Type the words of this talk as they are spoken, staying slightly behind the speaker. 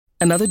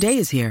Another day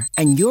is here,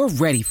 and you're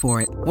ready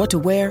for it. What to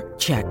wear?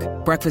 Check.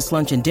 Breakfast,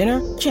 lunch, and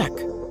dinner? Check.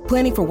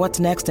 Planning for what's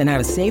next and how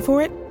to save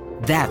for it?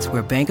 That's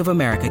where Bank of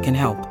America can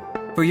help.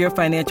 For your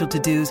financial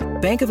to-dos,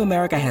 Bank of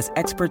America has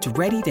experts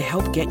ready to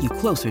help get you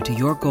closer to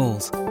your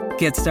goals.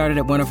 Get started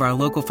at one of our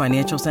local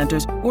financial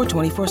centers or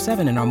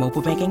 24/7 in our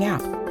mobile banking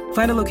app.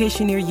 Find a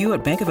location near you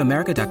at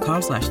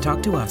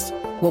bankofamerica.com/talktous.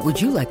 What would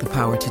you like the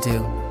power to do?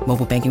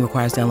 Mobile banking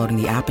requires downloading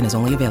the app and is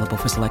only available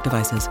for select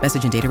devices.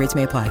 Message and data rates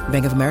may apply.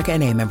 Bank of America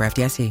N.A., member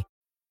FDIC.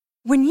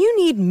 When you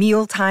need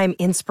mealtime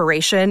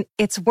inspiration,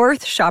 it's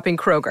worth shopping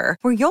Kroger,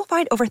 where you'll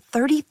find over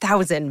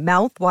 30,000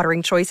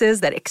 mouth-watering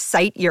choices that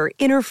excite your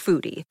inner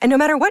foodie. And no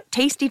matter what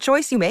tasty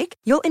choice you make,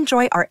 you'll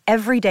enjoy our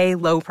everyday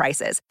low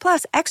prices,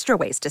 plus extra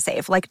ways to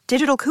save, like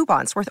digital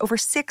coupons worth over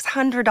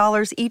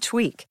 $600 each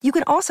week. You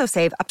can also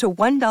save up to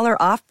 $1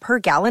 off per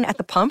gallon at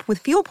the pump with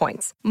fuel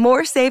points.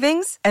 More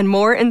savings and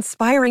more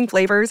inspiring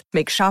flavors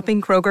make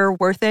shopping Kroger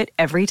worth it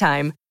every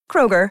time.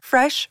 Kroger,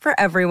 fresh for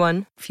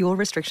everyone. Fuel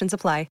restrictions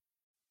apply.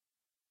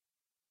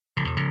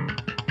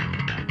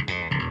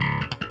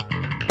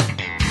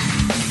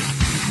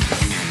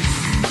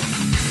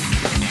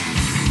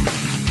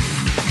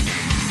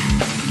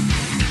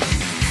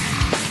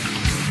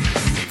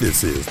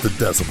 This is the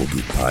Decibel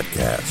Geek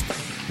Podcast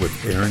with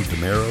Aaron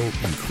Camaro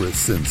and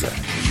Chris Czynszak.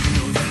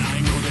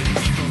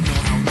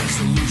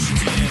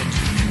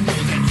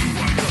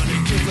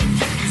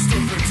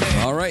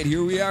 All right,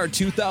 here we are,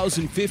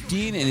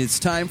 2015, and it's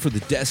time for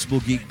the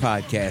Decibel Geek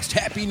Podcast.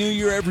 Happy New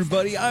Year,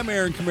 everybody. I'm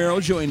Aaron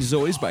Camaro, joined as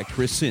always by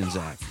Chris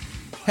Czynszak.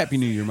 Happy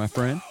New Year, my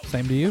friend.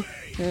 Same to you.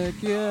 Heck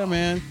yeah,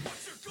 man.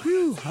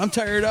 Whew, I'm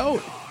tired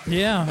out.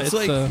 Yeah. It's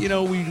like,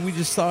 we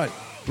just thought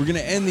we're going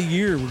to end the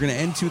year. We're going to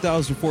end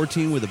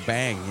 2014 with a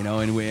bang,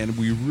 and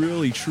we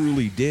really,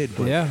 truly did.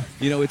 But, yeah.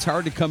 It's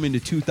hard to come into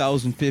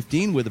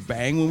 2015 with a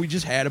bang when we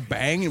just had a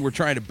bang and we're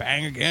trying to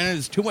bang again.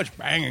 There's too much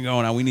banging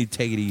going on. We need to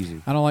take it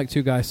easy. I don't like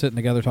two guys sitting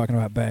together talking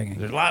about banging.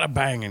 There's a lot of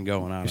banging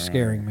going on. You're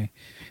scaring me.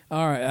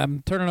 All right,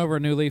 I'm turning over a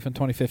new leaf in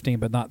 2015,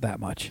 but not that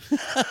much.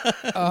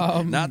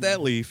 Not that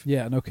leaf.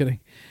 Yeah, no kidding.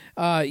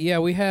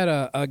 We had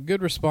a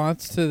good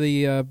response to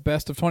the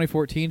Best of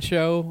 2014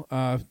 show,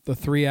 the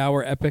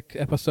 3-hour epic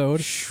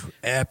episode.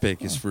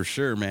 Epic is for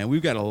sure, man.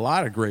 We've got a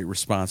lot of great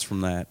response from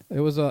that.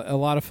 It was a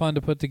lot of fun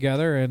to put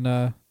together,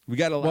 and we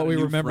got a lot what of we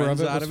new remember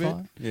friends of it out was of it.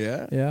 fun.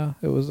 Yeah,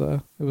 it was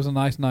a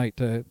nice night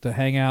to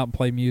hang out and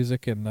play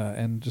music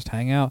and just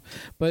hang out.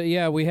 But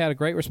yeah, we had a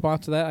great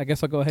response to that. I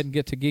guess I'll go ahead and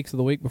get to Geeks of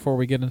the Week before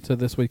we get into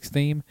this week's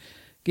theme.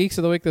 Geeks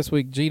of the Week this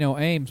week: Gino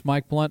Ames,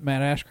 Mike Blunt,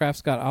 Matt Ashcraft,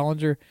 Scott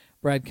Ollinger,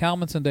 Brad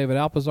Kalmanson, David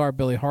Alpazar,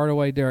 Billy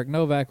Hardaway, Derek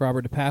Novak,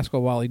 Robert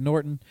DePasqua, Wally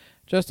Norton,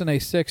 Justin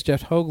A6,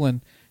 Jeff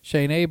Hoagland,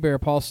 Shane Abear,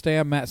 Paul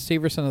Stam, Matt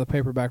Severson of the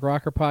Paperback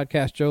Rocker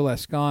Podcast, Joe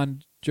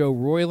Lascon, Joe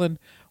Royland,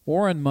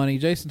 Warren Money,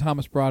 Jason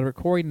Thomas Broderick,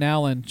 Corey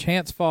Nowlin,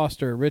 Chance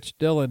Foster, Rich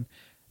Dillon,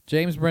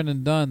 James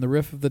Brendan Dunn, The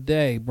Riff of the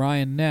Day,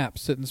 Brian Knapp,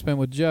 Sit and Spin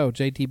with Joe,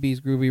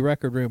 JTB's Groovy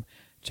Record Room,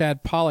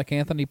 Chad Pollock,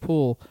 Anthony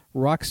Poole,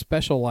 Rock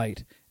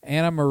Specialite,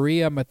 Anna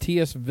Maria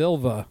Matias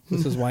Vilva.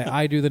 This is why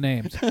I do the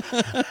names. That's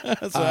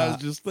what I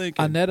was just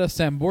thinking. Aneta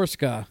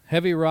Samborska,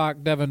 Heavy Rock,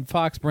 Devin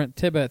Fox, Brent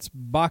Tibbetts,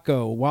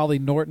 Baco, Wally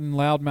Norton,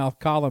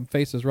 Loudmouth Column,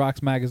 Faces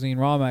Rocks Magazine,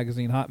 Raw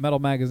Magazine, Hot Metal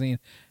Magazine,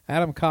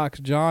 Adam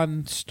Cox,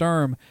 John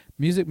Sturm,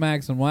 Music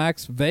Mags and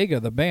Wax, Vega,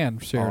 the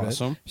band, shared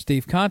Awesome. it.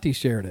 Steve Conti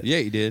shared it. Yeah,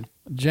 he did.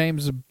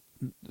 James,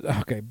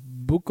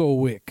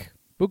 Bukowick.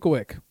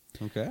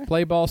 Okay.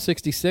 Playball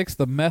 66,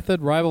 The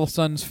Method, Rival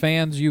Sons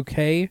Fans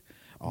UK,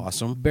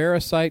 Awesome.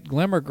 Barasite,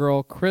 Glimmer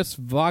Girl, Chris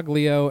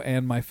Voglio,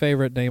 and my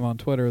favorite name on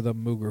Twitter, the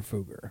Mooger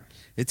Fooger.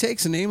 It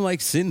takes a name like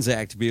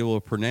Czynszak to be able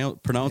to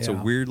pronounce a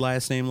weird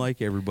last name like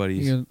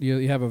everybody's.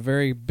 You have a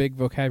very big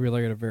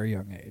vocabulary at a very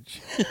young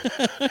age.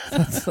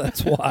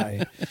 that's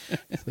why. So,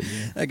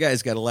 yeah. That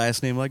guy's got a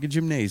last name like a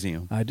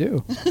gymnasium. I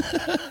do.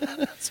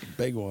 That's a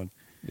big one.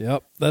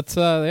 Yep. That's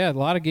a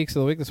lot of Geeks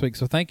of the Week this week.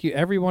 So thank you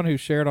everyone who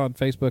shared on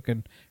Facebook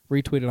and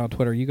retweeted on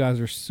Twitter. You guys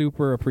are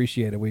super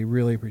appreciated. We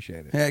really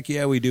appreciate it. Heck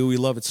yeah, we do. We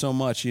love it so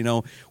much.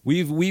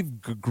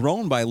 We've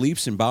grown by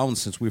leaps and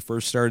bounds since we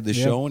first started the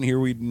show, and here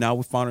we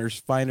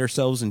find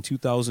ourselves in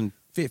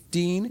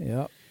 2015.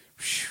 Yep.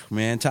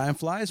 Man, time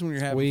flies when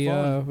you're having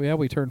fun.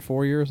 We turned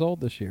 4 years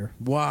old this year.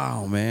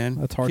 Wow, man.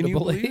 That's hard to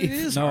believe. It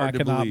is no, hard I to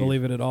cannot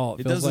believe it at all.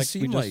 It feels doesn't like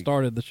seem we just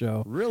started the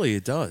show. Really,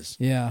 it does.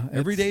 Yeah.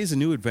 Every day is a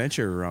new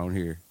adventure around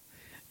here.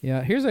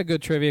 Yeah, here's a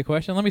good trivia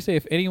question. Let me see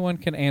if anyone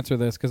can answer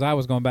this, because I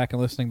was going back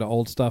and listening to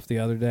old stuff the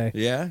other day.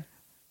 Yeah?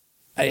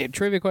 A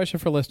trivia question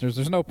for listeners.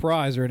 There's no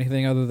prize or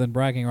anything other than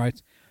bragging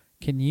rights.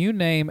 Can you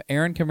name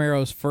Aaron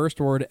Camaro's first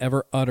word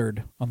ever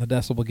uttered on the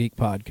Decibel Geek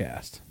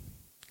podcast?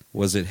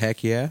 Was it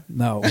heck yeah?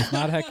 No, it was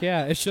not heck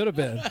yeah. It should have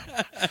been.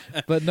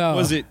 But no.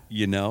 Was it,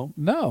 you know?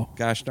 No.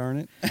 Gosh darn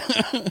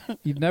it.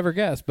 You'd never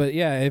guess. But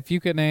yeah, if you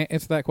can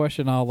answer that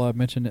question, I'll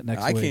mention it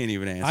next week. I can't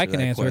even answer I can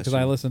that answer it because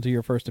question. I listened to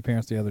your first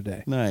appearance the other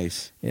day.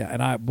 Nice. Yeah,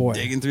 and boy.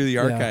 Digging through the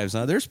archives.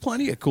 Now, there's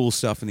plenty of cool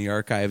stuff in the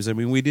archives. I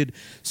mean, we did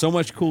so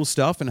much cool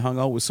stuff and hung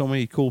out with so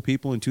many cool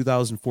people in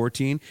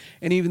 2014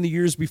 and even the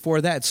years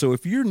before that. So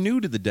if you're new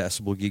to the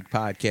Decibel Geek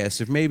podcast,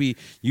 if maybe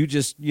you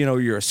just,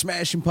 you're a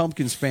Smashing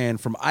Pumpkins fan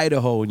from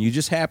Idaho and you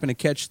just happen to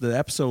catch the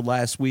episode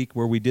last week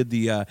where we did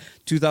the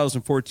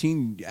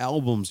 2014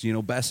 albums,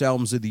 best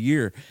albums of the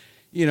year,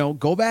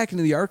 go back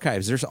into the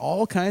archives. There's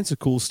all kinds of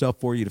cool stuff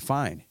for you to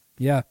find.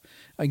 Yeah.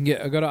 I can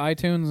go to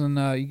iTunes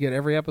and you get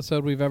every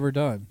episode we've ever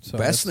done. So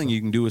best thing you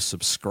can do is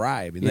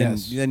subscribe, and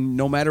then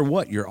no matter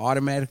what, you're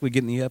automatically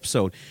getting the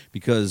episode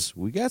because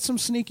we got some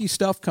sneaky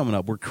stuff coming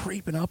up. We're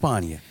creeping up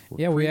on you.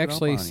 We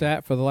actually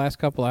sat for the last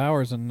couple of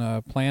hours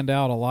and planned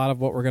out a lot of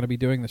what we're going to be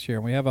doing this year.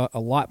 And we have a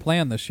lot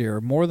planned this year,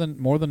 more than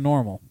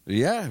normal.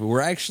 Yeah,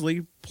 we're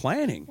actually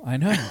planning. I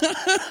know.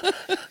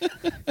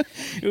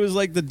 It was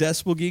like the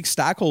Decibel Geek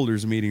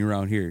stockholders meeting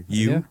around here.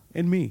 You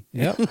and me.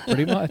 Yep,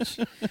 pretty much.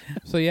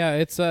 So yeah,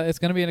 it's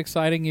going to be an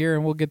exciting year,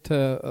 and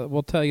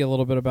we'll tell you a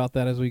little bit about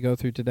that as we go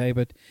through today.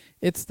 But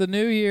it's the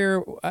new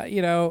year,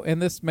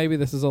 and this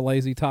is a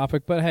lazy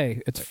topic, but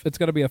hey, it's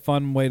going to be a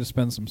fun way to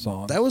spend some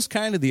songs. That was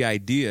kind of the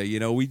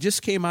idea. We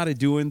just came out of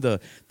doing the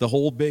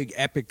whole big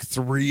epic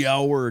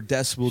 3-hour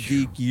Decibel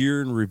Geek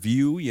year in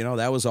review.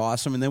 That was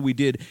awesome, and then we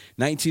did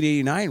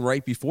 1989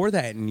 right before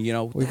that, and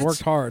we've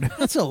worked hard.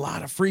 That's a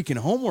lot of freaking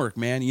homework,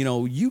 man.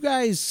 You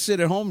guys sit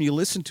at home, you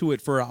listen to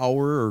it for an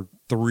hour or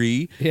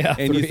 3,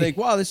 and you think,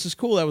 wow, this is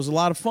cool. That was a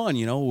lot of fun.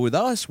 With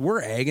us,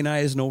 we're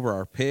agonizing over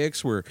our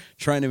picks. We're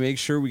trying to make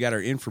sure we got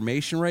our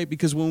information right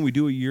because when we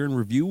do a year in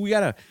review, we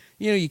got to,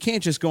 you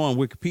can't just go on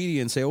Wikipedia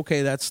and say,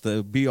 okay, that's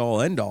the be-all,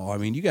 end-all. I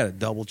mean, you got to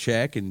double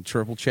check and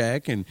triple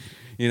check and,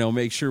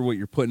 make sure what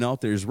you're putting out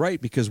there is right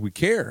because we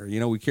care.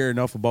 We care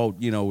enough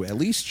about, at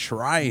least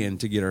trying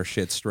to get our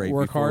shit straight.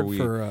 Work hard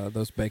for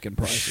those bacon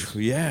prices.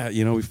 Yeah,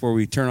 before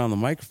we turn on the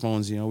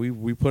microphones,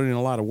 we put in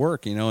a lot of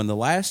work,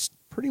 and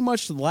pretty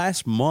much the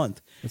last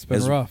month. It's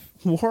been rough.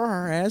 Wore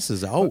our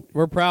asses out.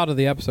 We're proud of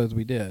the episodes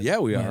we did. Yeah,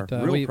 we are.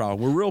 Real proud.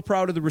 We're real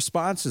proud of the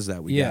responses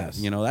that we got.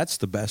 That's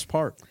the best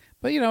part.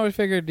 But, we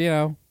figured,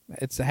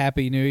 it's a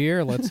Happy New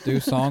Year. Let's do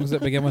songs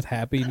that begin with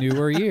Happy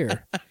Newer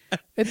Year.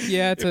 It's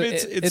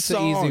an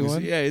easy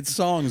one. Yeah, it's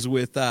songs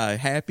with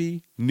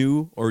Happy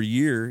New or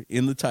Year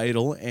in the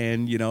title.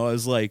 And, I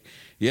was like,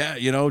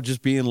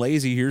 just being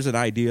lazy. Here's an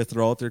idea.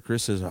 Throw out there.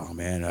 Chris says, oh,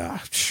 man,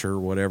 sure,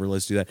 whatever.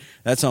 Let's do that.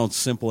 That sounds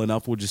simple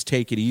enough. We'll just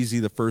take it easy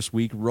the first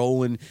week,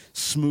 rolling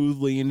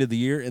smoothly into the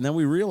year. And then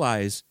we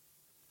realize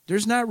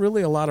there's not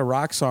really a lot of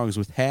rock songs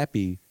with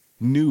Happy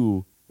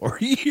New or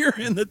Year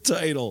in the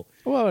title.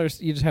 Well,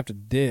 you just have to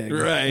dig.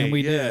 Right. And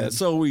we did.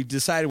 So we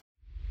decided.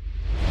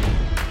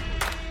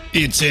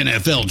 It's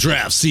NFL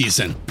draft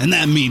season, and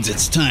that means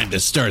it's time to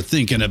start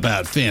thinking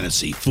about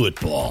fantasy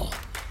football.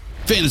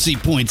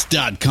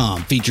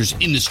 FantasyPoints.com features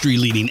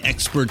industry-leading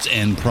experts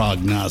and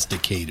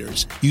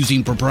prognosticators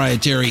using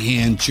proprietary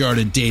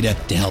hand-charted data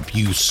to help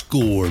you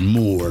score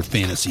more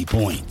fantasy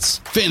points.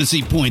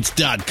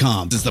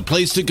 FantasyPoints.com is the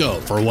place to go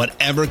for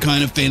whatever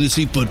kind of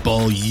fantasy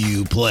football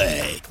you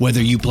play.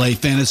 Whether you play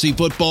fantasy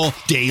football,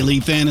 daily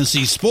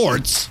fantasy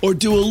sports, or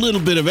do a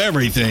little bit of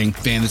everything,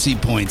 Fantasy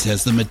Points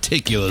has the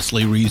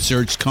meticulously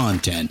researched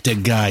content to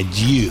guide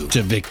you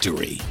to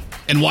victory.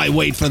 And why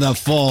wait for the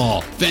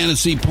fall?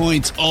 Fantasy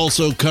Points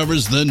also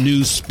covers the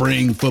new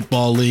spring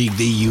football league,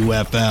 the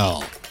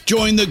UFL.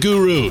 Join the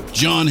guru,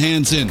 John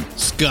Hansen,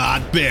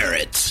 Scott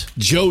Barrett,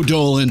 Joe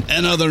Dolan,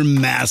 and other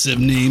massive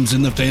names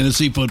in the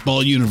fantasy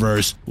football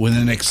universe with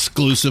an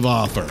exclusive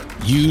offer.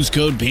 Use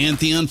code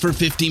Pantheon for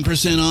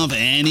 15% off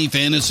any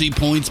Fantasy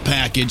Points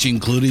package,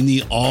 including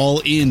the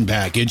all-in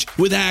package,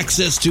 with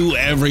access to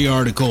every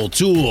article,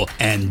 tool,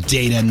 and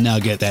data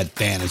nugget that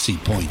Fantasy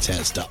Points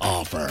has to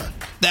offer.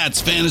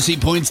 That's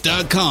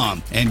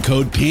FantasyPoints.com and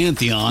code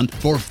Pantheon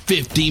for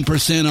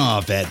 15%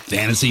 off at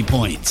Fantasy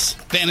Points.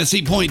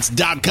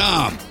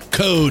 FantasyPoints.com,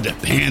 code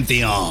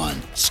Pantheon.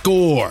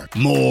 Score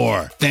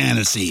more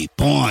fantasy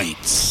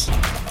points.